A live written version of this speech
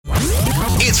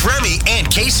with Remy and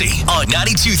Casey on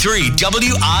 92.3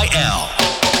 WIL.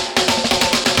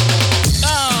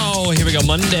 Oh, here we go.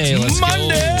 Monday. Let's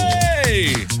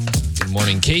Monday! go. Good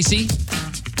morning, Casey.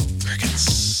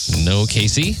 Crickets. No,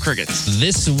 Casey. Crickets.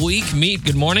 This week, Meet,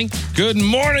 good morning. Good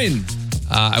morning.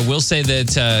 I will say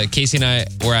that Casey and I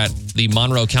were at the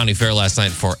Monroe County Fair last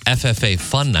night for FFA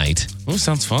Fun Night. Oh,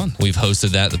 sounds fun. We've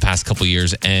hosted that the past couple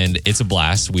years, and it's a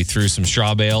blast. We threw some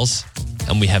straw bales,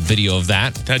 and we have video of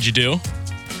that. How'd you do?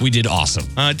 We did awesome.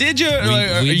 Did you?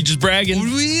 Are you just bragging?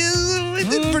 We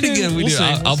did pretty good. We'll see.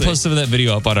 I'll post some of that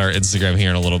video up on our Instagram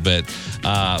here in a little bit.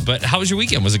 But how was your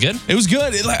weekend? Was it good? It was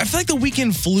good. I feel like the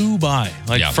weekend flew by.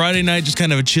 Friday night, just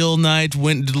kind of a chill night.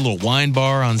 Went and did a little wine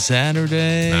bar on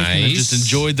Saturday. Nice. Kinda just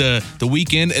enjoyed the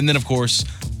weekend. And then, of course,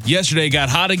 yesterday got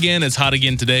hot again. It's hot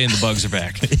again today, and the bugs are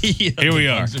back. Yeah, here we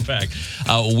are. Bugs are back.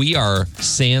 We are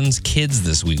Sans kids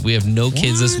this week. We have no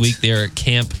kids this week. They're at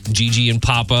Camp Gigi and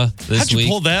Papa this week. How'd you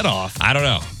pull that off? I don't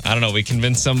know. We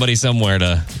convinced somebody somewhere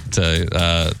to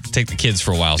take the kids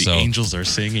for a while. The angels are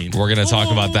singing. We're going to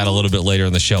talk about that a little bit later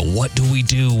in the show. What do we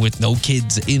do with no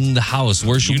kids in the house?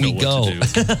 Where should we go?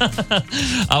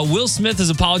 Will Smith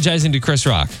is apologizing to Chris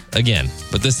Rock again,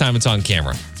 but this time it's on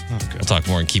camera. Okay. We'll talk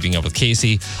more on Keeping Up with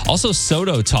Casey. Also,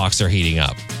 Soto talks are heating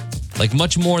up. Like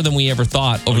much more than we ever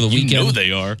thought over the weekend. You know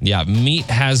they are. Yeah, Meat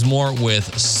has more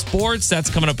with sports. That's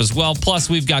coming up as well. Plus,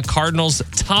 we've got Cardinals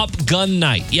Top Gun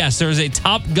Night. Yes, there is a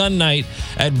Top Gun Night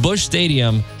at Busch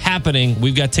Stadium happening.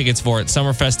 We've got tickets for it.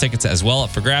 Summerfest tickets as well up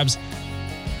for grabs.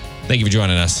 Thank you for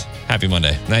joining us. Happy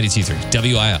Monday. 92.3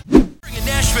 WIL. Bringing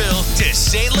Nashville to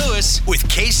St. Louis with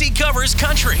Casey Covers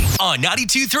Country on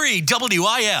 92.3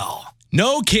 WIL.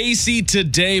 No Casey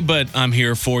today, but I'm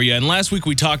here for you. And last week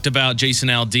we talked about Jason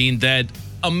Aldean, that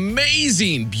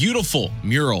amazing, beautiful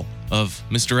mural of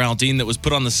Mr. Aldean that was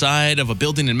put on the side of a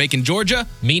building in Macon, Georgia.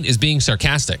 Meat is being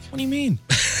sarcastic. What do you mean?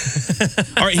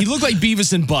 All right, he looked like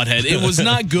Beavis and Butthead. It was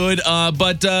not good,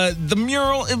 but the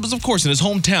mural, it was, of course, in his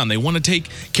hometown. They want to take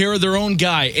care of their own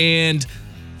guy, and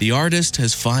the artist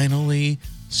has finally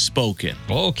spoken.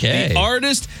 Okay. The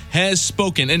artist has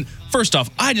spoken. And first off,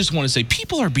 I just want to say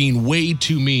people are being way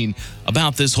too mean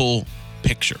about this whole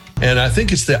picture. And I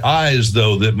think it's the eyes,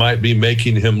 though, that might be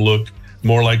making him look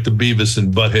more like the Beavis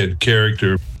and Butthead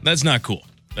character. That's not cool.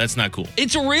 That's not cool.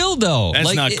 It's real, though.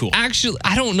 That's not cool. Actually,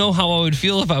 I don't know how I would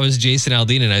feel if I was Jason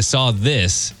Aldean and I saw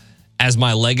this as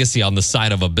my legacy on the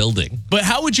side of a building. But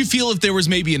how would you feel if there was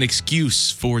maybe an excuse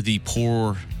for the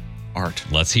poor art?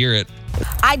 Let's hear it.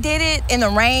 I did it in the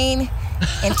rain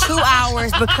in 2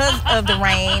 hours because of the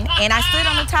rain, and I stood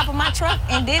on the top of my truck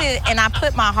and did it, and I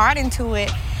put my heart into it.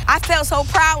 I felt so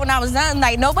proud when I was done.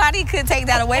 Like, nobody could take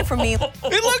that away from me. It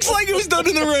looks like it was done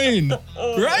in the rain,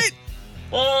 right?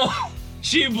 Oh,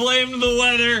 she blamed the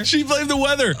weather. She blamed the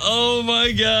weather. Oh,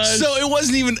 my gosh. So it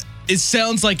wasn't even, it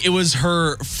sounds like it was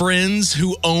her friends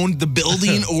who owned the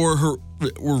building or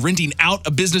were renting out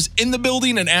a business in the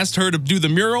building and asked her to do the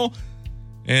mural.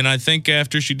 And I think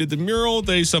after she did the mural,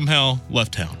 they somehow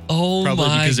left town. Oh, probably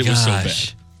my because it was so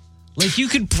gosh. bad. Like, you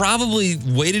could probably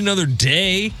wait another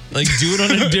day, like do it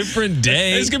on a different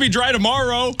day. It's going to be dry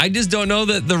tomorrow. I just don't know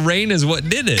that the rain is what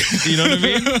did it. You know what I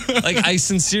mean? Like, I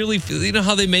sincerely feel, you know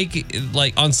how they make,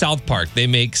 like on South Park, they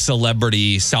make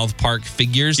celebrity South Park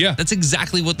figures? Yeah. That's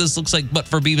exactly what this looks like, but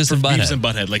for Beavis and Butthead. Beavis and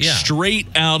Butthead, like straight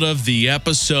out of the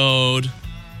episode.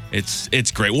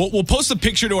 It's great. We'll post a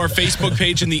picture to our Facebook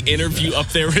page and the interview up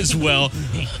there as well.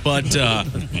 But not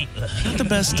the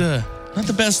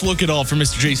best look at all for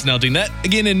Mr. Jason Aldean. That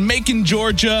again in Macon,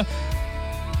 Georgia.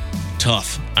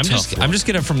 Tough. I'm just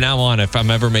gonna from now on, if I'm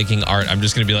ever making art, I'm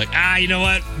just gonna be like, you know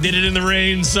what? Did it in the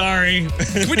rain. Sorry.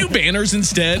 Can we do banners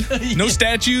instead? No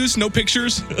statues, no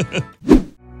pictures.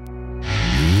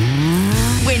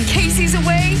 When Casey's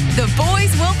away, the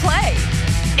boys will play.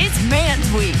 It's Man's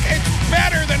Week. It's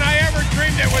better than I ever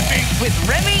dreamed it would be. With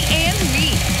Remy and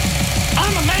me.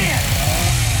 I'm a man.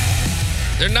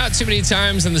 There are not too many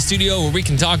times in the studio where we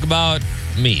can talk about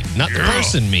meat. Not the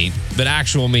person meat, but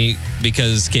actual meat,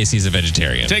 because Casey's a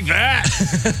vegetarian. Take that.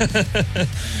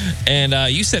 And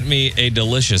you sent me a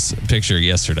delicious picture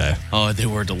yesterday. Oh, they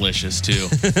were delicious, too.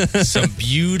 Some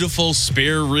beautiful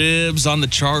spare ribs on the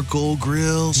charcoal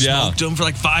grill. Smoked them for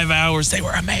like 5 hours. They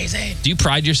were amazing. Do you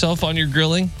pride yourself on your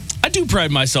grilling? I do pride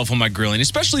myself on my grilling,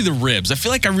 especially the ribs. I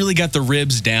feel like I really got the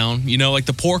ribs down. You know, like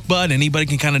the pork butt, anybody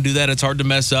can kind of do that. It's hard to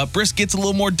mess up. Brisket's a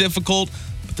little more difficult,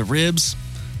 but the ribs,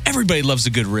 everybody loves a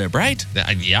good rib, right?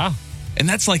 Yeah. And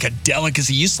that's like a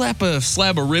delicacy. You slap a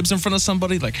slab of ribs in front of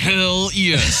somebody, like, hell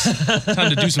yes.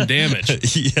 Time to do some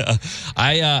damage. Yeah.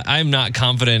 I'm not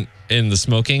confident in the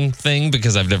smoking thing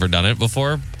because I've never done it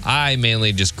before. I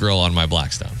mainly just grill on my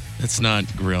Blackstone. That's not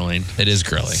grilling. It is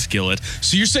grilling. Skillet.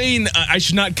 So you're saying I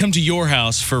should not come to your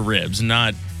house for ribs,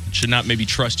 should not maybe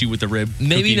trust you with the rib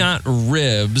Maybe cooking? not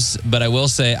ribs, but I will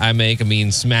say I make a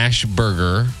mean smash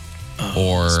burger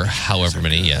or however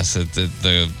many. Yes,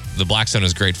 the Blackstone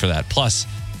is great for that. Plus,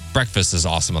 breakfast is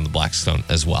awesome on the Blackstone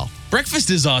as well. Breakfast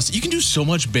is awesome. You can do so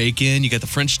much bacon. You got the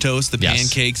French toast, the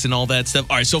pancakes, and all that stuff.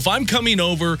 All right, so if I'm coming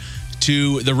over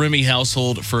to the Remy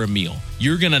household for a meal,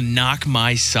 you're going to knock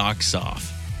my socks off.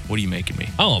 What are you making me?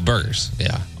 Oh, burgers.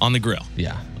 Yeah. On the grill.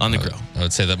 Yeah. On the grill. I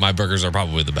would say that my burgers are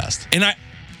probably the best. And I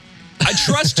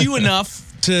trust you enough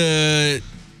to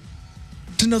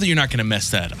know that you're not going to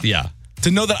mess that up. Yeah. To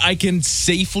know that I can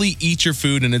safely eat your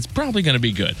food and it's probably going to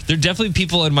be good. There are definitely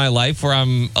people in my life where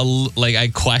I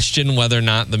question whether or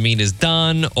not the meat is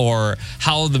done or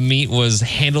how the meat was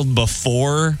handled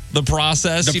before the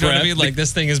process. The you know what I prep. mean? Like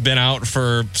this thing has been out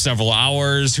for several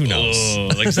hours. Who knows?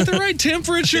 Like, is that the right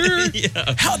temperature?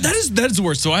 Yeah. That is the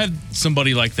worst. So I have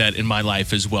somebody like that in my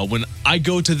life as well. When I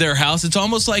go to their house, it's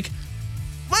almost like,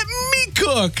 let me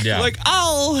cook. Yeah. Like,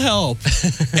 I'll help.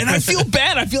 And I feel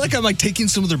bad. I feel like I'm like taking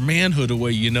some of their manhood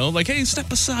away, you know? Like, hey,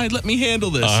 step aside. Let me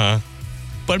handle this.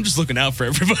 But I'm just looking out for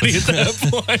everybody at that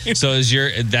point. So that's your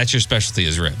specialty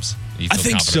is ribs? You I feel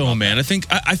think confident so, about man.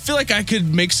 that? I feel like I could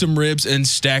make some ribs and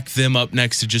stack them up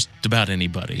next to just about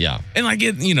anybody. Yeah. And like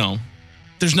it,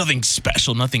 there's nothing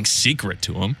special, nothing secret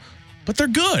to them, but they're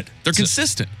good. They're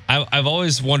consistent. I've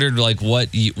always wondered I feel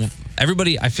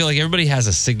like everybody has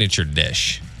a signature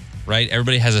dish, right?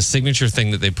 Everybody has a signature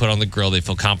thing that they put on the grill they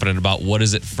feel confident about. What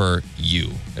is it for you?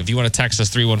 If you want to text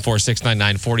us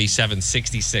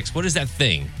 314-699-4766, what is that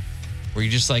thing where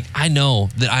you're just like, I know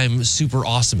that I'm super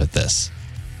awesome at this?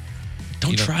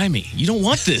 Don't try me. You don't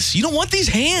want this. You don't want these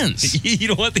hands. You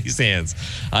don't want these hands.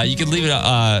 You can leave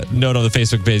a note on the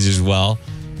Facebook page as well.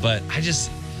 But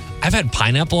I've had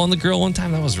pineapple on the grill one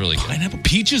time. That was really good. Pineapple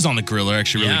peaches on the grill are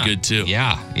actually really good too.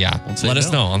 Yeah. say Let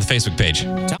us no. know on the Facebook page.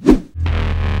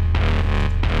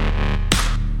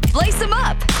 Lace them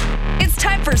up. It's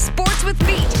time for Sports with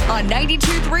Meat on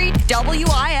 92.3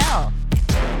 WIL.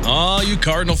 Oh, you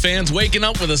Cardinal fans waking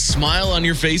up with a smile on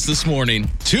your face this morning.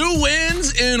 2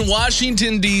 wins in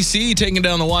Washington, D.C., taking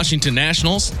down the Washington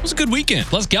Nationals. It was a good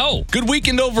weekend. Let's go. Good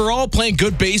weekend overall, playing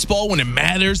good baseball when it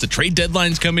matters. The trade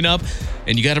deadline's coming up,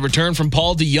 and you got a return from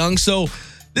Paul DeJong. So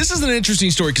this is an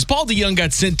interesting story because Paul DeJong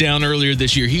got sent down earlier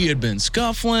this year. He had been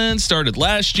scuffling, started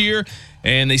last year,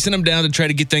 and they sent him down to try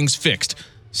to get things fixed.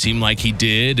 Seemed like he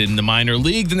did in the minor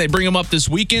league. Then they bring him up this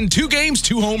weekend. 2 games,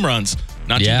 2 home runs.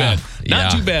 Not too bad.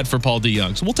 Not too bad for Paul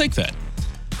DeJong. So we'll take that.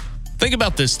 Think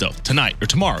about this, though.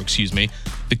 Tomorrow,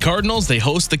 the Cardinals, they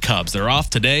host the Cubs. They're off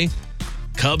today.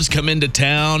 Cubs come into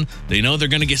town. They know they're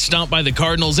going to get stomped by the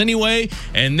Cardinals anyway.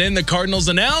 And then the Cardinals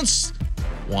announce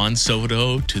Juan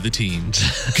Soto to the team.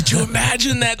 Could you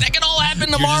imagine that? That could all happen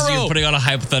tomorrow. You're putting on a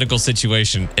hypothetical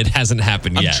situation. It hasn't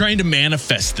happened yet. I'm trying to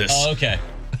manifest this. Oh, okay.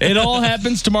 It all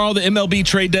happens tomorrow, the MLB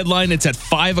trade deadline. It's at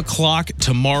 5 o'clock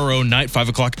tomorrow night, 5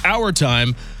 o'clock our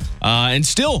time. And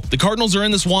still, the Cardinals are in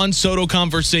this Juan Soto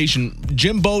conversation.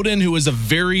 Jim Bowden, who is a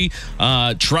very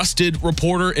trusted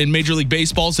reporter in Major League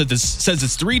Baseball, says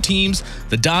it's 3 teams,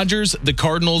 the Dodgers, the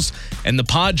Cardinals, and the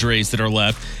Padres that are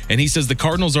left. And he says the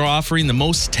Cardinals are offering the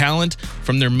most talent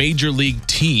from their Major League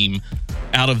team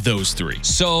out of those 3.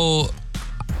 So,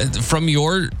 from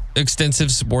your extensive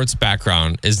sports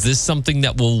background, is this something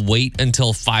that will wait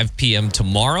until 5 p.m.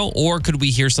 tomorrow, or could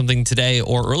we hear something today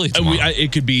or early tomorrow?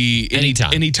 It could be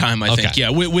anytime, I think. Yeah,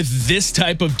 with this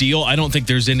type of deal, I don't think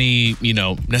there's any,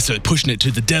 necessarily pushing it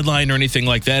to the deadline or anything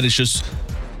like that. It's just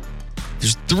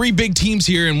there's 3 big teams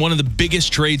here and one of the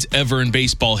biggest trades ever in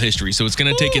baseball history. So it's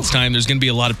going to take its time. There's going to be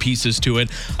a lot of pieces to it.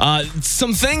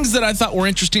 Some things that I thought were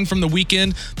interesting from the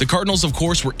weekend. The Cardinals, of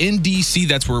course, were in D.C.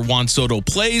 That's where Juan Soto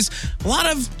plays. A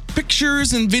lot of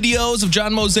pictures and videos of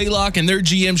John Mozeliak and their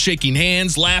GM shaking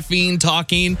hands, laughing,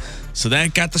 talking. So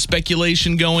that got the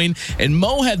speculation going. And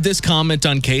Mo had this comment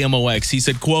on KMOX. He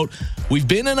said, quote, "We've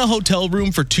been in a hotel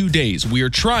room for 2 days. We are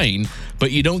trying,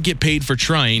 but you don't get paid for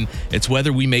trying. It's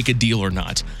whether we make a deal or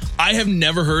not." I have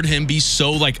never heard him be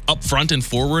so upfront and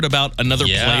forward about another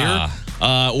player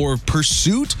or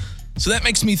pursuit. So that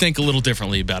makes me think a little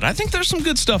differently about it. I think there's some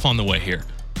good stuff on the way here.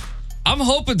 I'm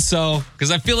hoping so, because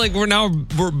I feel like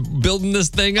we're building this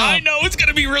thing up. I know it's going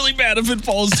to be really bad if it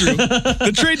falls through.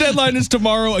 The trade deadline is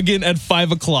tomorrow, again at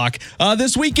 5 o'clock.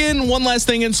 This weekend, one last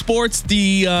thing in sports,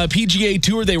 the PGA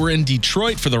Tour, they were in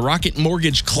Detroit for the Rocket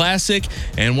Mortgage Classic,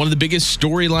 and one of the biggest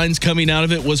storylines coming out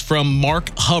of it was from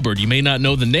Mark Hubbard. You may not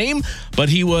know the name, but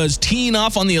he was teeing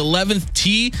off on the 11th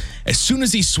tee. As soon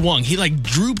as he swung, he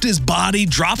drooped his body,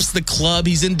 drops the club.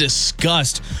 He's in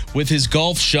disgust with his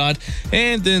golf shot,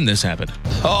 and then this happened.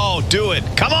 Oh, do it.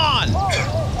 Come on.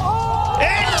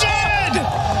 It did.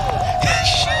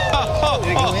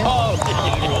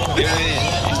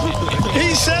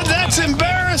 He said that's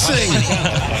embarrassing.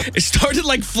 It started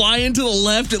flying to the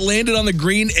left. It landed on the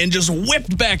green and just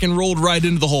whipped back and rolled right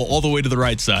into the hole all the way to the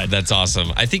right side. That's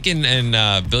awesome. I think in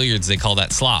billiards, they call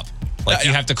that slop.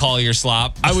 You have to call your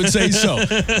slop. I would say so.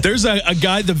 There's a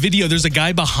guy, the video, there's a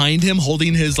guy behind him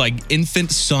holding his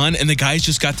infant son, and the guy's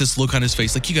just got this look on his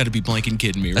face you got to be blanking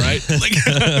kidding me, right?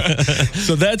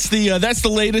 So that's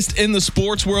the latest in the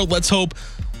sports world. Let's hope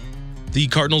the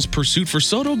Cardinals' pursuit for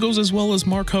Soto goes as well as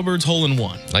Mark Hubbard's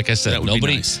hole-in-one. Like I said,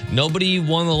 nobody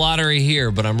won the lottery here,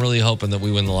 but I'm really hoping that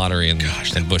we win the lottery in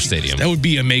Busch Stadium. That would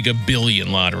be a mega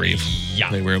billion lottery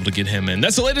if they were able to get him in.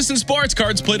 That's the latest in sports.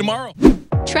 Cards play tomorrow.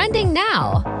 Trending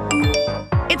now.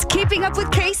 It's Keeping Up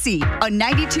with Casey on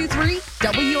 92.3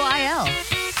 WIL.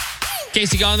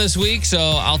 Casey gone this week, so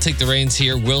I'll take the reins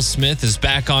here. Will Smith is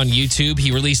back on YouTube.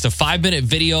 He released a 5-minute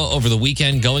video over the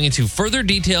weekend going into further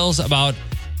details about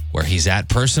where he's at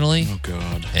personally. Oh,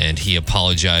 God. And he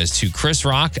apologized to Chris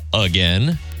Rock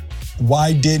again.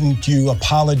 Why didn't you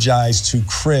apologize to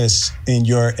Chris in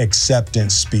your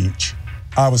acceptance speech?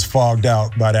 I was fogged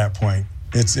out by that point.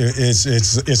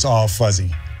 It's all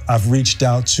fuzzy. I've reached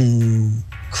out to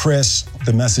Chris.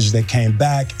 The message that came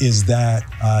back is that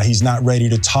he's not ready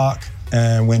to talk.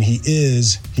 And when he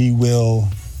is, he will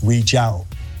reach out.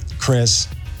 Chris,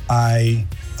 I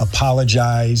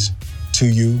apologize to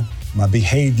you. My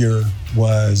behavior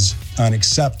was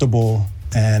unacceptable,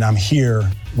 and I'm here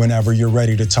whenever you're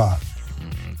ready to talk.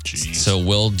 So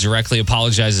Will directly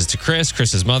apologizes to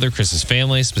Chris's mother, Chris's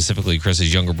family, specifically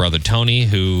Chris's younger brother, Tony,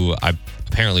 who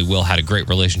apparently Will had a great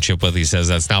relationship with. He says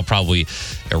that's now probably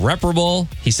irreparable.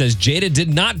 He says Jada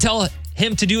did not tell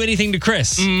him to do anything to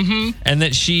Chris, and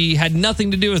that she had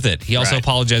nothing to do with it. He also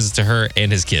apologizes to her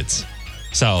and his kids.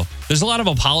 So there's a lot of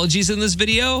apologies in this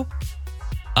video.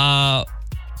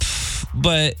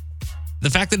 But the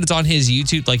fact that it's on his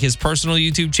YouTube, his personal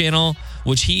YouTube channel,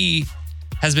 which he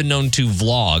has been known to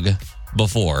vlog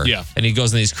before. Yeah. And he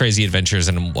goes on these crazy adventures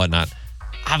and whatnot.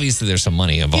 Obviously, there's some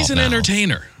money involved. He's an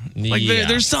entertainer.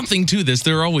 There's something to this.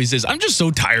 There always is. I'm just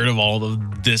so tired of all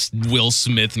of this Will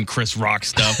Smith and Chris Rock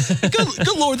stuff.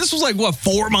 Good Lord, this was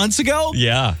 4 months ago?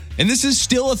 Yeah. And this is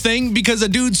still a thing because a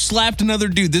dude slapped another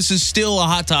dude. This is still a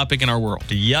hot topic in our world.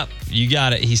 Yep, you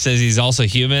got it. He says he's also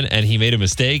human and he made a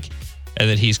mistake and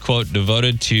that he's, quote,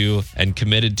 devoted to and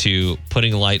committed to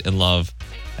putting light and love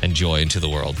and joy into the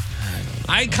world.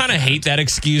 I kind of hate that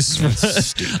excuse.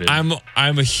 Stupid.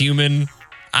 I'm a human.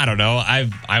 I don't know.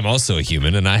 I'm also a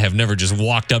human, and I have never just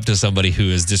walked up to somebody who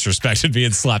has disrespected me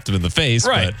and slapped him in the face.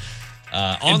 Right.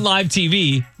 But on live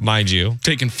TV, mind you,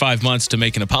 taking 5 months to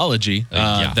make an apology.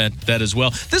 That as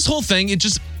well. This whole thing,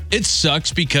 it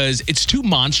sucks because it's two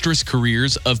monstrous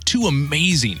careers of two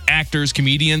amazing actors,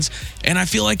 comedians, and I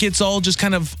feel like it's all just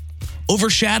kind of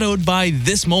overshadowed by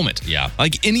this moment. Yeah.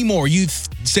 Anymore, you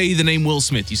say the name Will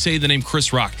Smith, you say the name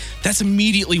Chris Rock, that's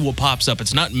immediately what pops up.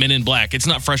 It's not Men in Black, it's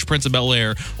not Fresh Prince of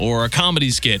Bel-Air or a comedy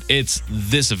skit. It's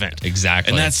this event.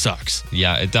 Exactly. And that sucks.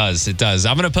 Yeah, it does. It does.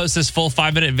 I'm going to post this full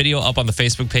 5-minute video up on the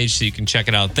Facebook page so you can check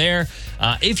it out there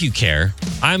if you care.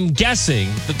 I'm guessing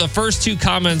that the first two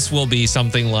comments will be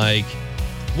something like,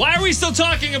 why are we still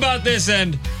talking about this?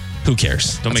 And who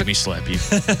cares? Don't make me slap you.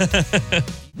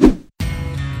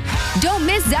 Don't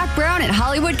miss Zach Brown at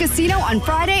Hollywood Casino on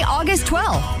Friday, August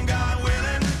 12th.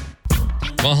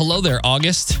 Well, hello there,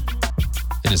 August.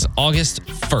 It is August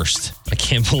 1st. I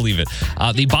can't believe it.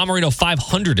 The Bommarito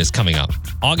 500 is coming up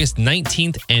August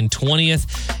 19th and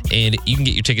 20th. And you can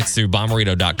get your tickets through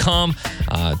bommarito.com.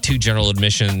 2 general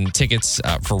admission tickets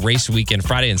for race weekend,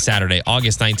 Friday and Saturday,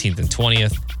 August 19th and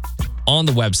 20th on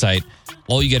the website.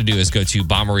 All you got to do is go to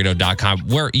bommarito.com,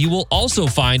 where you will also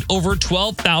find over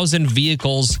 12,000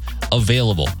 vehicles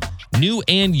available, new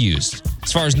and used.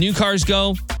 As far as new cars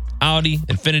go, Audi,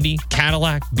 Infiniti,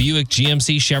 Cadillac, Buick,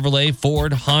 GMC, Chevrolet,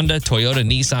 Ford, Honda, Toyota,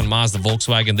 Nissan, Mazda,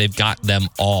 Volkswagen. They've got them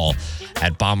all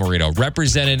at Bommarito,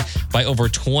 represented by over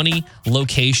 20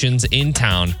 locations in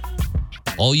town.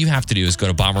 All you have to do is go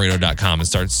to Bommarito.com and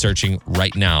start searching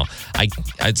right now.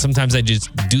 Sometimes I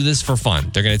just do this for fun.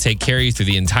 They're going to take care of you through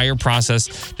the entire process.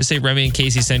 Just say Remy and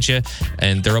Casey sent you,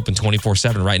 and they're open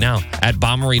 24/7 right now at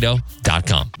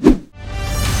Bommarito.com.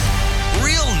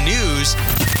 Real news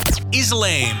is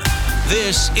lame.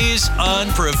 This is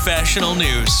Unprofessional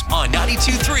News on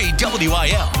 92.3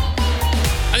 WIL.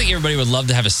 I think everybody would love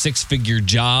to have a six-figure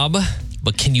job,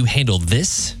 but can you handle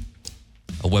this?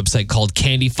 A website called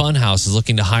Candy Funhouse is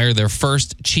looking to hire their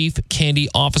first chief candy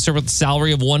officer with a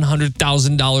salary of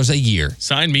 $100,000 a year.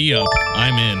 Sign me up.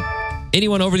 I'm in.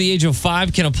 Anyone over the age of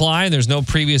 5 can apply, and there's no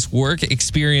previous work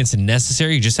experience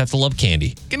necessary. You just have to love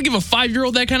candy. Gonna give a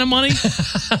 5-year-old that kind of money?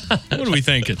 What are we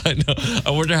thinking? I know. I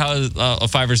wonder how a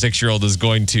 5 or 6-year-old is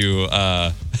going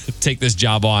to take this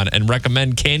job on and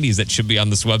recommend candies that should be on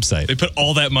this website. They put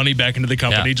all that money back into the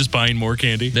company, just buying more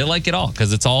candy. They like it all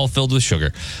because it's all filled with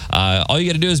sugar. All you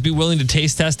got to do is be willing to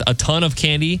taste test a ton of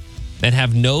candy and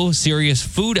have no serious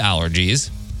food allergies.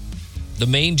 The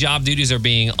main job duties are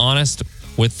being honest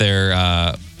with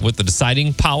their with the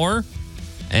deciding power,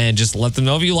 and just let them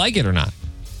know if you like it or not.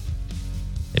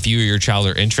 If you or your child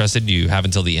are interested, you have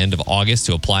until the end of August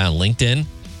to apply on LinkedIn.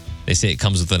 They say it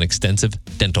comes with an extensive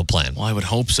dental plan. Well, I would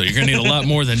hope so. You're going to need a lot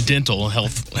more than dental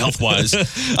health-wise.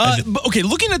 But okay,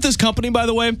 looking at this company, by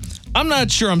the way, I'm not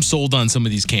sure I'm sold on some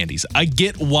of these candies. I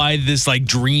get why this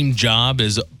dream job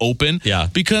is open. Yeah.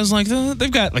 Because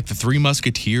they've got the Three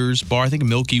Musketeers bar, I think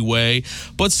Milky Way,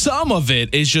 but some of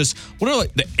it is just what are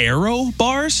the Aero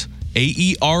bars?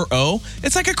 AERO.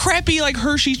 It's like a crappy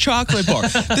Hershey chocolate bar.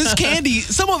 This candy,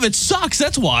 some of it sucks.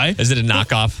 That's why. Is it a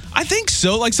knockoff? I think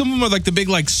so. Some of them are the big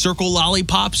circle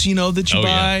lollipops, that you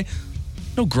buy. Yeah.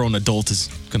 No grown adult is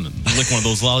gonna lick one of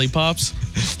those lollipops.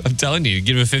 I'm telling you,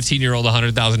 give a 15-year-old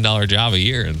 $100,000 job a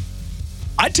year, and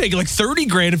I'd take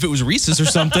 $30,000 if it was Reese's or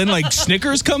something.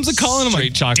 Snickers comes a calling. I'm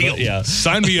straight chocolate. Deal. Yeah,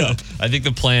 sign me up. I think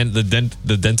the plan, the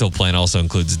dental plan, also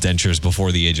includes dentures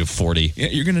before the age of 40. Yeah,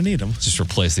 you're gonna need them. Just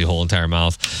replace the whole entire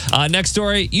mouth. Next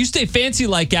story: you stay fancy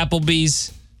like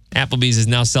Applebee's. Applebee's is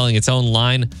now selling its own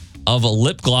line of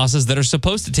lip glosses that are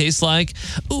supposed to taste like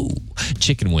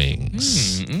chicken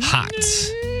wings. Hot.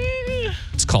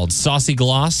 It's called Saucy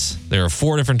Gloss. There are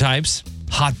 4 different types: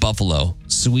 hot buffalo,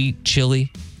 sweet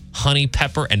chili, honey,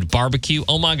 pepper, and barbecue.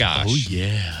 Oh my gosh. Oh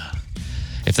yeah.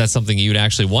 If that's something you'd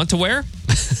actually want to wear,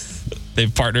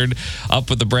 they've partnered up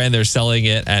with the brand. They're selling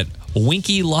it at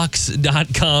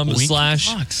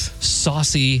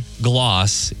winkylux.com/saucy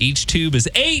gloss. Each tube is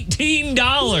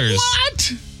 $18.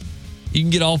 What? You can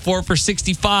get all 4 for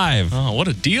 $65. Oh, what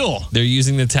a deal. They're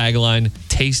using the tagline,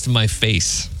 "Taste my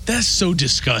face." That's so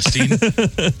disgusting.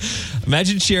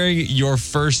 Imagine sharing your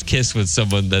first kiss with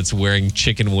someone that's wearing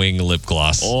chicken wing lip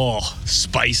gloss. Oh,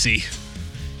 spicy.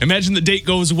 Imagine the date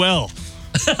goes well.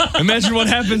 Imagine what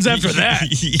happens after that.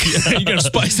 You got to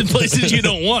spice in places you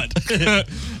don't want.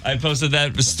 I posted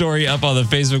that story up on the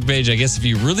Facebook page. I guess if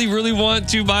you really, really want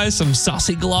to buy some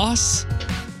saucy gloss,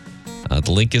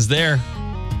 the link is there.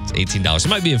 It's $18. It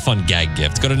might be a fun gag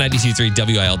gift. Go to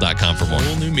 923WIL.com for more.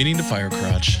 Whole new meaning to fire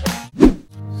crotch.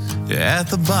 At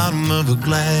the bottom of a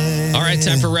glass. All right,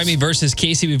 time for Remy versus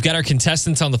Casey. We've got our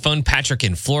contestants on the phone, Patrick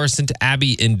in Florissant,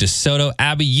 Abby in DeSoto.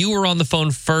 Abby, you were on the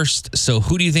phone first, so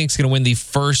who do you think is going to win the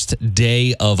first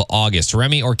day of August,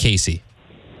 Remy or Casey?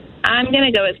 I'm going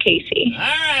to go with Casey. All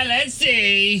right, let's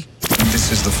see. This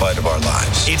is the fight of our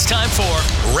lives. It's time for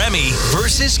Remy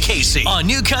versus Casey on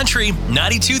New Country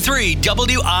 92.3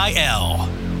 WIL.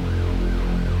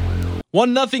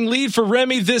 1-0 lead for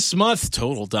Remy this month.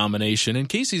 Total domination in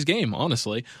Casey's game,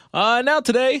 honestly. Now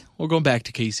today, we're going back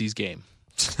to Casey's game.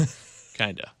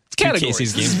 Kinda. It's categories.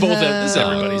 Casey's game. This is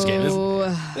everybody's game.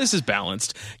 This is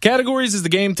balanced. Categories is the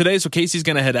game today, so Casey's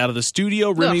going to head out of the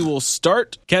studio. Remy will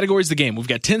start. Categories the game. We've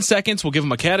got 10 seconds. We'll give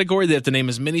them a category. They have to name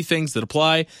as many things that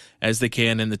apply as they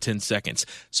can in the 10 seconds.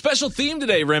 Special theme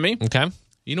today, Remy. Okay.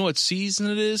 You know what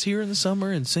season it is here in the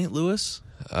summer in St. Louis?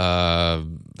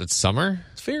 It's summer?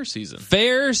 It's fair season.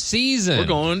 Fair season. We're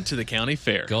going to the county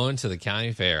fair. Going to the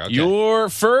county fair. Okay. Your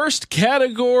first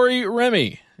category,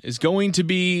 Remy, is going to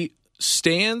be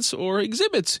stands or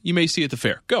exhibits you may see at the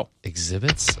fair. Go.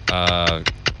 Exhibits?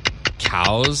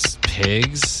 Cows,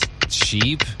 pigs,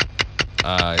 sheep,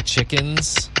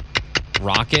 chickens,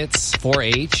 rockets,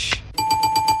 4-H.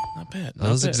 Not bad.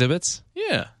 Those exhibits?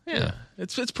 Yeah.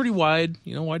 It's pretty wide,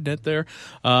 wide net there.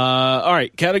 All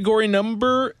right, category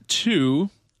number 2,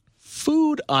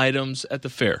 food items at the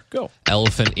fair. Go.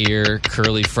 Elephant ear,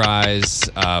 curly fries,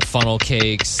 funnel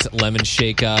cakes, lemon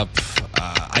shake up,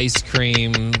 ice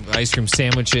cream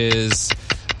sandwiches,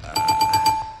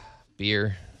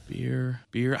 beer.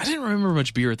 Beer. I didn't remember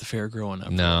much beer at the fair growing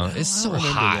up. No, it's so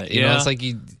hot. That. You know, it's like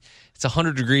it's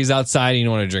 100 degrees outside and you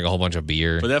don't want to drink a whole bunch of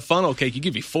beer. But that funnel cake, you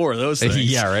give you 4 of those things.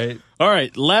 Yeah, right. All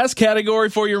right, last category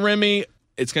for you, Remy.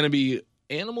 It's going to be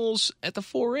animals at the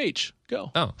 4-H.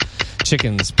 Go. Oh,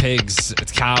 chickens, pigs,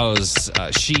 cows,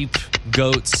 sheep,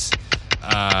 goats,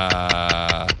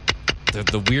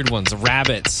 the weird ones,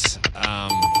 rabbits.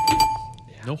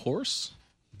 No horse?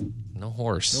 No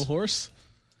horse. No horse?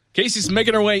 Casey's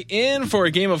making her way in for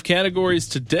a game of categories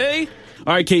today.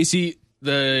 All right, Casey,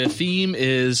 the theme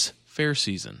is fair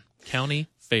season, county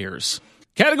fairs.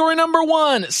 Category number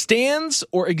 1, stands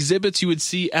or exhibits you would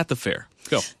see at the fair.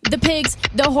 Go. The pigs,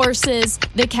 the horses,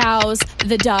 the cows,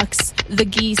 the ducks, the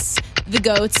geese, the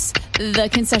goats, the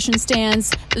concession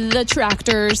stands, the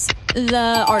tractors,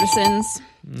 the artisans.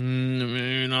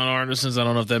 Not artisans. I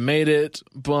don't know if that made it,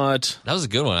 but that was a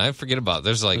good one. I forget about.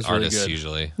 There's like artists really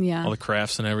usually. Yeah. All the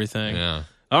crafts and everything. Yeah.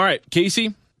 All right,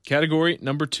 Casey. Category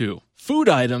number 2: food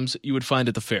items you would find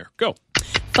at the fair. Go.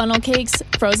 Funnel cakes,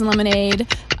 frozen lemonade,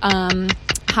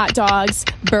 hot dogs,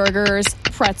 burgers,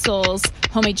 pretzels,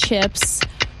 homemade chips,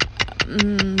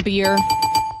 beer.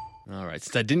 All right.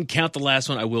 Since I didn't count the last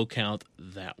one, I will count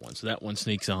that one. So that one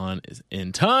sneaks on is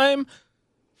in time.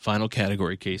 Final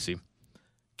category, Casey.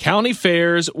 County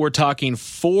fairs, we're talking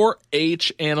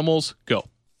 4-H animals. Go.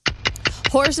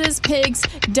 Horses, pigs,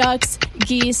 ducks,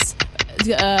 geese,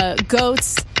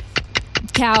 goats,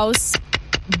 cows,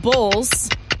 bulls.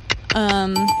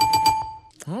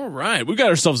 All right. We got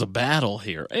ourselves a battle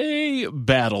here. A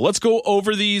battle. Let's go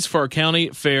over these for our county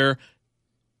fair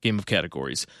game of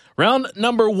categories. Round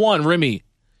number 1, Remy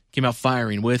came out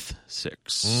firing with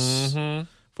 6. Mm-hmm.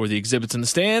 For the exhibits in the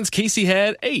stands, Casey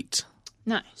had 8.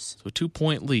 Nice. So a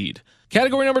 2-point lead.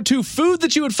 Category number 2, food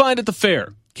that you would find at the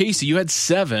fair. Casey, you had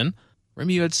 7.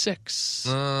 Remy, you had 6.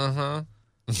 Uh-huh.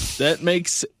 That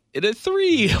makes it a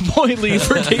 3-point lead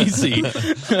for Casey.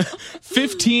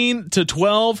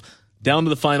 15-12, down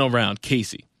to the final round.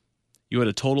 Casey, you had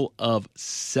a total of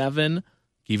 7,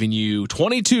 giving you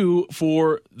 22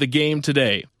 for the game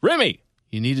today. Remy,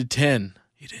 you needed 10.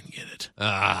 You didn't get it.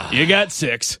 You got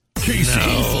 6. Casey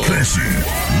wins.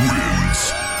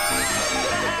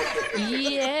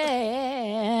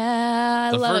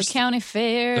 Yeah, I love a county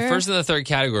fair. The first and the third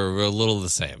category were a little the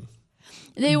same.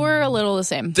 They were a little the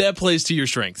same. That plays to your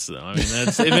strengths, though. I mean,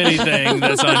 that's if anything,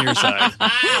 that's on your side.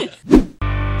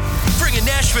 Bringing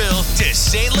Nashville to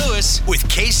St. Louis with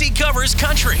KC Covers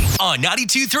Country on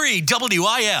 92.3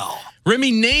 WIL.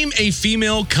 Remy, name a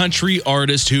female country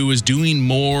artist who is doing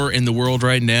more in the world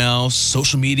right now,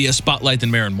 social media spotlight,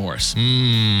 than Maren Morris.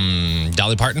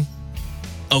 Dolly Parton?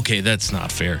 Okay, that's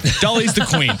not fair. Dolly's the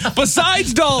queen.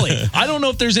 Besides Dolly, I don't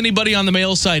know if there's anybody on the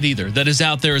male side either that is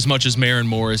out there as much as Maren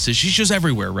Morris is. She's just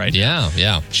everywhere right now.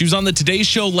 Yeah. She was on the Today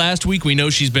Show last week. We know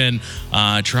she's been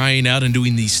trying out and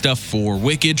doing the stuff for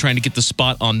Wicked, trying to get the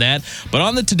spot on that. But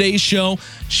on the Today Show,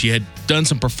 she had done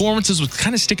some performances, was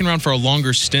kind of sticking around for a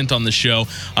longer stint on the show.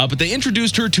 But they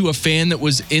introduced her to a fan that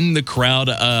was in the crowd,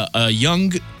 a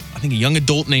young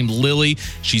adult named Lily.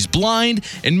 She's blind,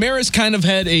 and Maren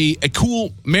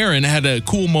had a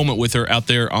cool moment with her out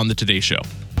there on the Today Show.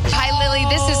 Hi, Lily.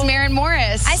 This is Maren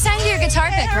Morris. I signed your guitar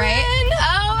pick, right?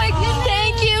 Oh my God!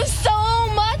 Thank you so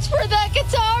much for that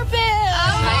guitar pick.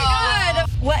 Oh my God!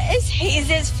 What is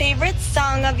Hayes' favorite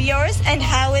song of yours, and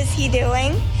how is he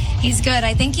doing? He's good.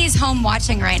 I think he's home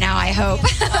watching right now, I hope.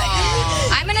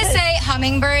 I'm going to say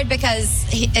Hummingbird because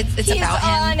it's about him. He's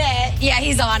on it. Yeah,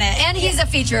 he's on it. And he's a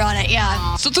feature on it,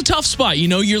 yeah. So it's a tough spot. You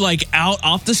know, you're like out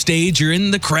off the stage. You're in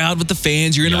the crowd with the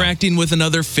fans. You're interacting with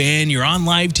another fan. You're on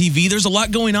live TV. There's a lot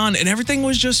going on. And everything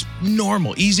was just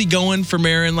normal, easy going for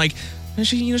Maren. Like,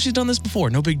 she's done this before.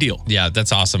 No big deal. Yeah,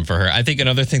 that's awesome for her. I think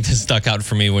another thing that stuck out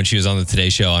for me when she was on the Today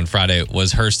Show on Friday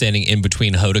was her standing in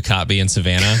between Hoda Kotb and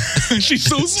Savannah. She's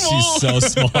so small. She's so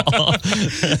small.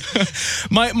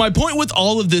 My point with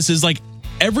all of this is, like,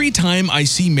 every time I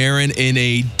see Maren in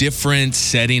a different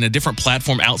setting, a different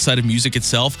platform outside of music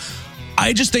itself,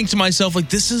 I just think to myself, like,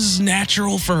 this is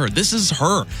natural for her. This is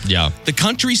her. Yeah. The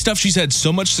country stuff, she's had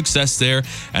so much success there.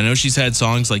 I know she's had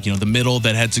songs like, The Middle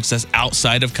that had success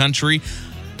outside of country.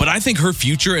 But I think her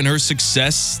future and her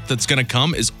success that's going to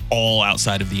come is all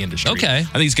outside of the industry. Okay. I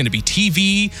think it's going to be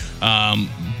TV.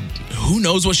 who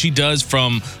knows what she does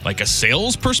from like a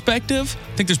sales perspective.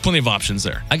 I think there's plenty of options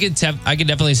there. I could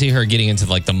definitely see her getting into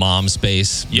like the mom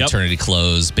space, maternity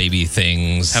clothes, baby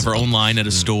things. Have her own line at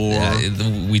a store.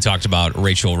 We talked about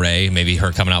Rachel Ray, maybe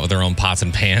her coming out with her own pots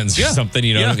and pans or something,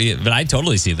 you know. Yeah. But I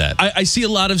totally see that. I see a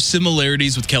lot of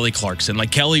similarities with Kelly Clarkson.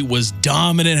 Like Kelly was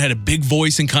dominant, had a big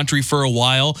voice in country for a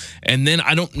while, and then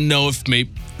I don't know if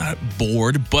maybe not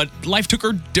bored, but life took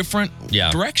her different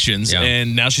directions,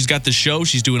 and now she's got the show.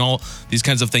 She's doing all these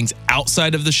kinds of things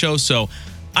outside of the show, so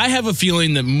I have a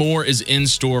feeling that more is in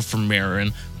store for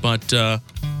Marin. But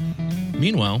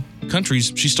meanwhile,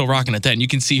 country's she's still rocking at that, and you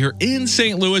can see her in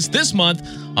St. Louis this month,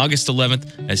 August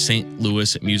 11th, at St.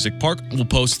 Louis Music Park. We'll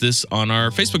post this on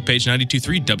our Facebook page,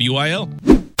 92.3 WIL.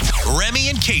 Remy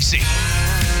and Casey.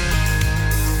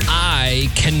 I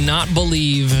cannot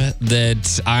believe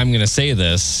that I'm going to say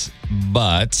this,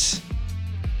 but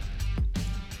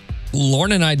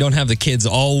Lauren and I don't have the kids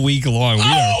all week long.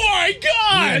 My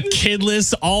God! We are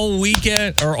kidless all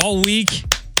weekend or all week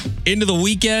into the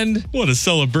weekend. What a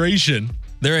celebration.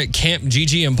 They're at Camp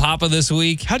Gigi and Papa this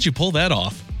week. How'd you pull that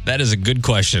off? That is a good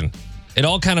question. It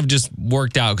all kind of just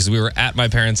worked out because we were at my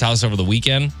parents' house over the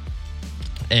weekend,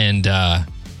 and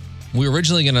we were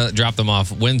originally going to drop them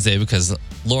off Wednesday because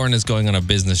Lauren is going on a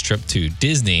business trip to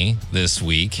Disney this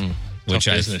week. Which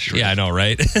I know,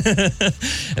 right?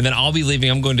 And then I'll be leaving.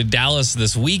 I'm going to Dallas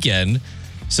this weekend.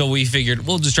 So we figured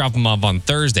we'll just drop them off on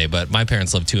Thursday. But my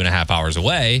parents live 2.5 hours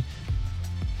away.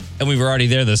 And we were already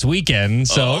there this weekend.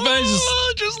 So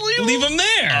just leave them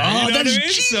there. Oh, you know that's what I mean?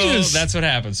 genius. So that's what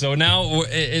happened. So now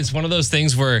it's one of those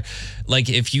things where, like,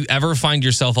 if you ever find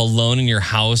yourself alone in your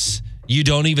house, you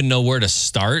don't even know where to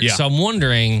start. Yeah. So I'm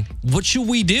wondering, what should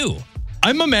we do?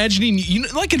 I'm imagining, you know,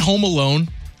 like in Home Alone,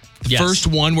 the first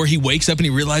one where he wakes up and he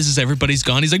realizes everybody's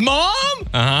gone. He's like, Mom?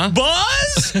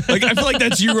 Buzz? Like, I feel like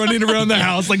that's you running around the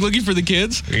house, like looking for the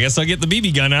kids. I guess I'll get the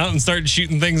BB gun out and start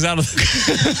shooting things out of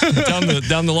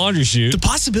down the laundry chute. The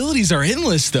possibilities are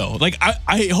endless, though. Like,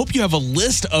 I hope you have a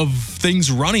list of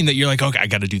things running that you're like, okay, I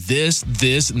got to do this, and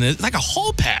this. Like a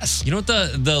hall pass. You know what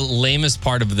the lamest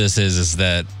part of this is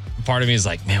that part of me is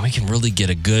like, man, we can really get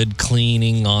a good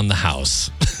cleaning on the house.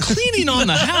 Cleaning on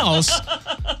the house?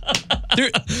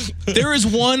 There is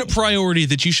one priority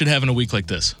that you should have in a week like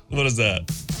this. What is that?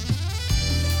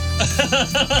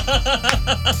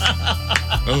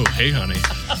 Oh, hey, honey.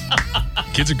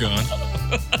 Kids are gone.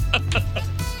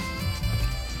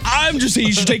 I'm just saying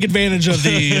you should take advantage of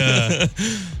the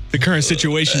current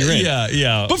situation you're in.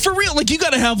 Yeah. But for real, like, you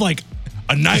got to have, like,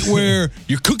 a night where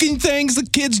you're cooking things the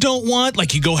kids don't want.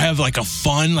 Like, you go have, like, a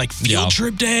fun, like, field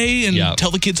trip day and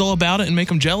tell the kids all about it and make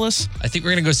them jealous. I think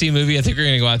we're going to go see a movie. I think we're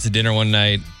going to go out to dinner one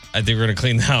night. I think we're going to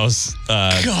clean the house.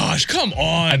 Gosh, come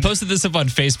on. I posted this up on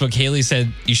Facebook. Haley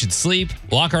said you should sleep,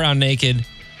 walk around naked,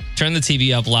 turn the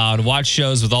TV up loud, watch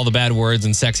shows with all the bad words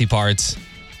and sexy parts,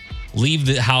 leave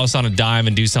the house on a dime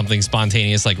and do something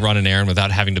spontaneous like run an errand without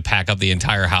having to pack up the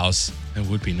entire house. That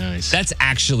would be nice. That's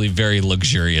actually very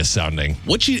luxurious sounding.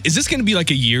 Is this going to be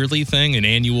like a yearly thing, an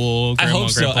annual grandma, I hope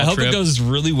so. grandpa I hope trip? it goes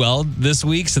really well this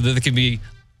week so that they can be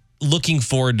looking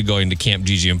forward to going to Camp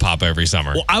Gigi and Papa every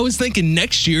summer. Well, I was thinking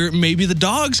next year, maybe the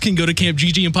dogs can go to Camp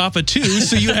Gigi and Papa too,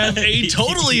 so you have a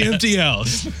totally empty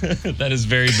house. That is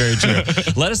very, very true.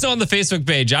 Let us know on the Facebook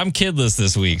page. I'm kidless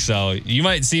this week, so you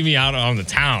might see me out on the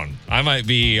town. I might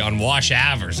be on Wash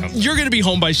Ave or something. You're going to be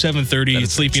home by 7:30,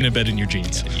 sleeping in bed in your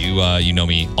jeans. You know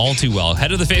me all too well. Head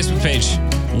to the Facebook page.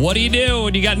 What do you do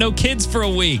when you got no kids for a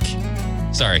week?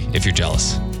 Sorry if you're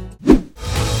jealous.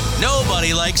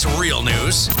 Nobody likes real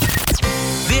news.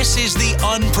 This is the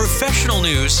unprofessional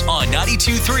news on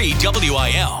 92.3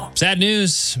 WIL. Sad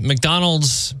news.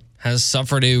 McDonald's has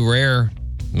suffered a rare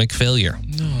McFailure.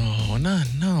 No.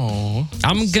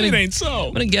 It ain't so.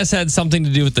 I'm gonna guess had something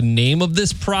to do with the name of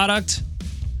this product.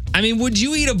 I mean, would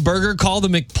you eat a burger called the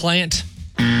McPlant?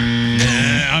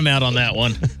 I'm out on that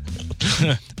one.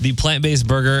 The plant-based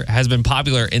burger has been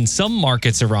popular in some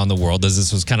markets around the world, as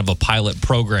this was kind of a pilot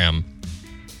program.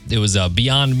 It was a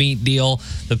Beyond Meat deal.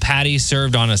 The patty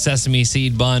served on a sesame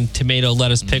seed bun, tomato,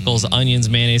 lettuce, pickles, onions,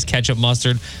 mayonnaise, ketchup,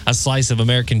 mustard, a slice of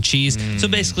American cheese. So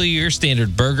basically your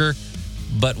standard burger,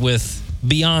 but with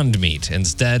Beyond Meat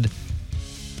instead.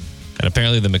 And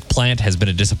apparently the McPlant has been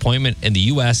a disappointment in the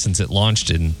U.S. since it launched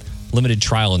in limited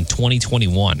trial in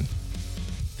 2021.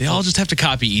 They all just have to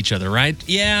copy each other, right?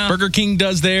 Yeah. Burger King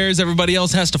does theirs. Everybody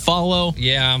else has to follow.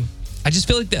 Yeah. I just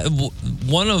feel like that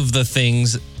one of the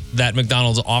things that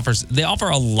McDonald's offers, they offer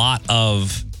a lot of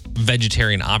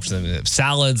vegetarian options. They have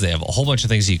salads. They have a whole bunch of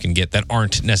things you can get that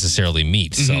aren't necessarily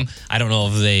meat. So I don't know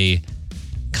if they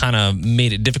kind of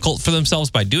made it difficult for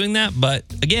themselves by doing that. But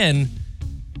again,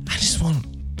 I just want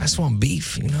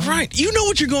beef, you know? Right. You know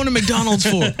what you're going to McDonald's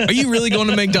for. Are you really going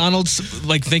to McDonald's,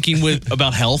 like, thinking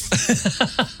about health?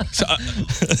 So,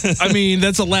 I mean,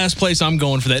 that's the last place I'm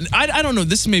going for that. I don't know.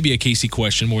 This may be a Casey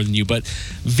question more than you, but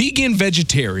vegan,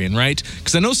 vegetarian, right?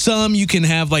 Because I know some you can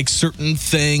have, like, certain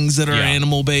things that are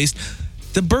animal-based.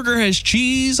 The burger has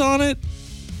cheese on it.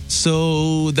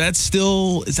 So that's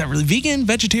still, is that really vegan,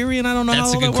 vegetarian? I don't know.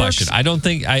 That's how a good that question. works. I don't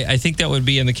think, I think that would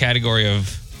be in the category of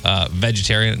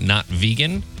vegetarian, not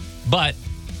vegan, but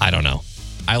I don't know.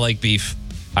 I like beef.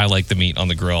 I like the meat on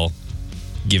the grill.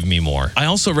 Give me more. I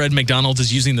also read McDonald's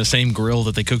is using the same grill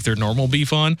that they cook their normal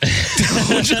beef on,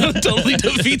 which totally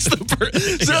defeats the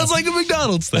purpose. Sounds like a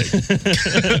McDonald's thing.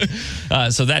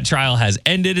 So that trial has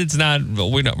ended. It's not.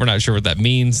 We're not sure what that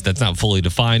means. That's not fully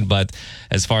defined. But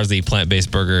as far as the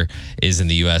plant-based burger is in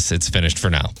the U.S., it's finished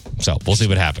for now. So we'll see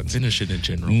what happens. Finish it in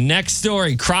general. Next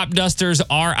story: crop dusters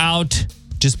are out.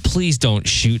 Just please don't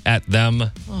shoot at them.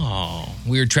 Oh.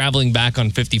 We were traveling back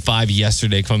on 55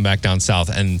 yesterday, coming back down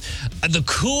south, and the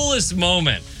coolest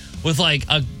moment with like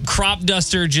a crop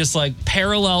duster just like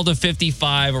parallel to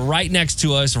 55 right next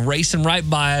to us, racing right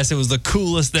by us. It was the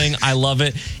coolest thing. I love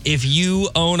it. If you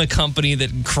own a company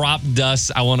that crop dusts,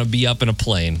 I want to be up in a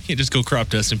plane. You can't just go crop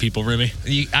dusting people, Remy.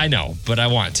 I know, but I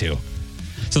want to.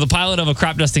 So the pilot of a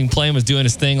crop dusting plane was doing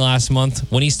his thing last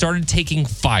month when he started taking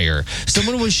fire.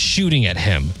 Someone was shooting at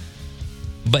him,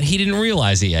 but he didn't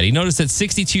realize it yet. He noticed that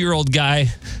 62-year-old guy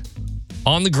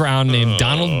on the ground named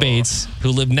Donald Bates, who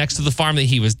lived next to the farm that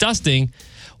he was dusting,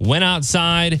 went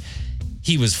outside.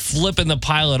 He was flipping the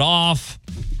pilot off.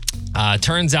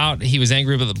 Turns out he was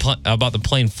angry about the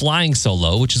plane flying so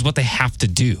low, which is what they have to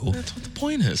do. That's what the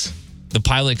point is. The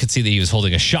pilot could see that he was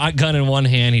holding a shotgun in one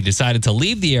hand. He decided to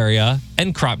leave the area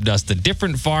and crop dust a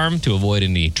different farm to avoid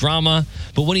any drama.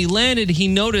 But when he landed, he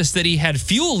noticed that he had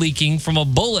fuel leaking from a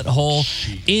bullet hole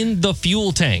in the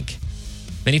fuel tank.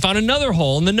 Then he found another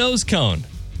hole in the nose cone.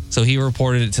 So he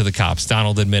reported it to the cops.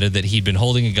 Donald admitted that he'd been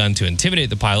holding a gun to intimidate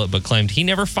the pilot, but claimed he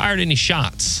never fired any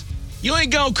shots. You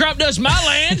ain't gonna crop dust my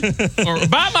land or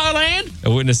buy my land. A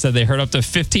witness said they heard up to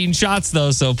 15 shots, though,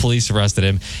 so police arrested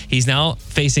him. He's now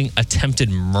facing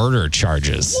attempted murder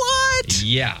charges. What?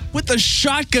 Yeah. With the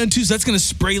shotgun, too, so that's gonna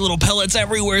spray little pellets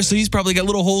everywhere, so he's probably got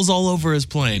little holes all over his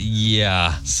plane.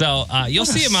 Yeah. So you'll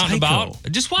see him out and about.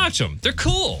 Just watch them. They're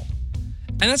cool.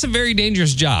 And that's a very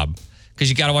dangerous job because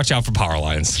you got to watch out for power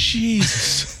lines.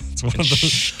 Jesus. It's one of those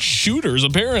shooters,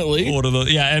 apparently. One of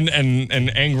those, yeah,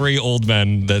 and angry old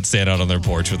men that stand out on their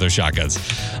porch with their shotguns.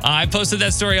 I posted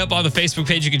that story up on the Facebook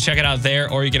page. You can check it out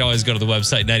there, or you can always go to the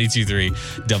website,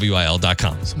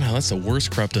 923wil.com. Somehow that's the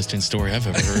worst crop dusting story I've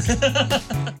ever heard.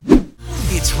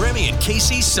 It's Remy and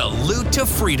Casey's Salute to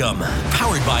Freedom,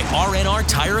 powered by RNR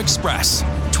Tire Express.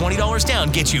 $20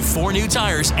 down gets you 4 new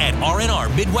tires at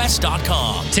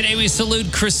rnrmidwest.com. Today we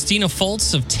salute Christina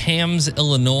Foltz of Tams,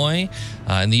 Illinois,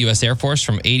 in the U.S. Air Force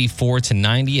from 84 to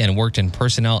 90 and worked in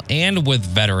personnel and with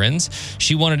veterans.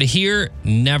 She wanted to hear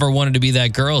Never Wanted to Be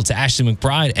That Girl. It's Ashley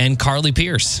McBride and Carly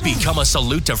Pierce. Become a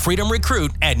Salute to Freedom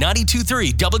recruit at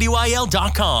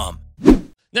 923wil.com.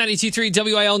 92.3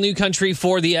 WIL New Country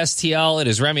for the STL. It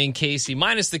is Remy and Casey,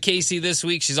 minus the Casey this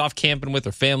week. She's off camping with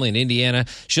her family in Indiana.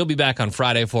 She'll be back on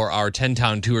Friday for our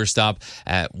 10-town tour stop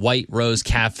at White Rose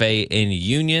Cafe in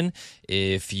Union.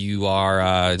 If you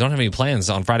are don't have any plans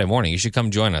on Friday morning, you should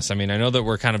come join us. I mean, I know that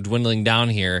we're kind of dwindling down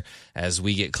here as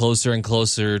we get closer and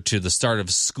closer to the start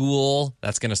of school.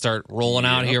 That's going to start rolling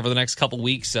out here over the next couple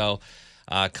weeks. So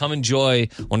come enjoy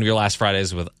one of your last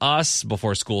Fridays with us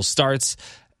before school starts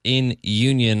in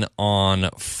Union on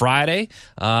Friday.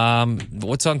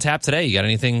 What's on tap today? You got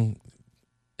anything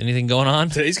going on?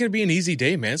 Today's going to be an easy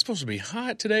day, man. It's supposed to be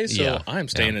hot today, so I'm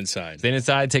staying inside. Staying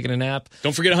inside, taking a nap.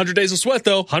 Don't forget 100 Days of Sweat,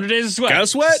 though. 100 Days of Sweat. Gotta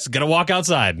sweat. Just gotta walk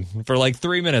outside for like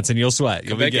 3 minutes and you'll sweat.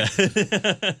 You'll be good.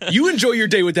 You enjoy your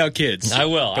day without kids. I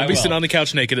will. Don't be sitting on the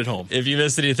couch naked at home. If you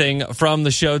missed anything from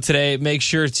the show today, make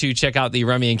sure to check out the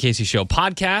Remy and Casey Show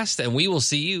podcast, and we will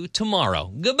see you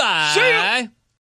tomorrow. Goodbye. See ya.